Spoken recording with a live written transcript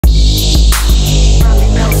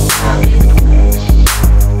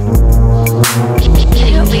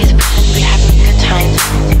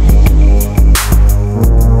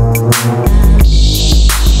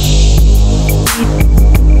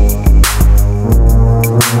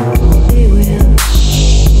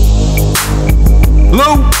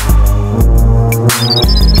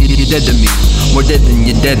dead to me, more dead than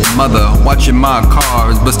your dead mother. Watching my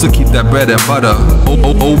cars, but still keep that bread and butter.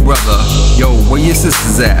 Oh brother, yo, where your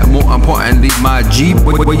sisters at? More importantly, my Jeep,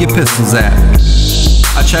 where your pistols at?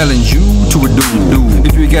 I challenge you to a duel.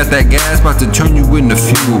 If you got that gas, about to turn you into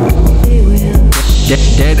fuel.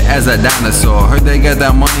 Dead as a dinosaur. Heard they got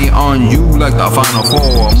that money on you like the Final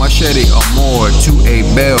Four. Machete or more to a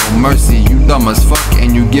bell. Mercy, you dumb as fuck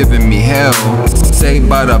and you giving me hell. Saved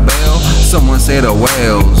by the bell, someone say the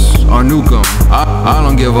whales or nuke 'em. I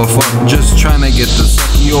don't give a fuck, just trying to get the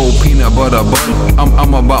sucky old peanut butter butt.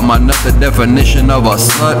 I'm about my nut, the definition of a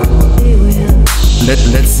slut.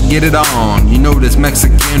 Let's get it on. You know this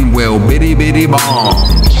Mexican will bitty bitty bomb.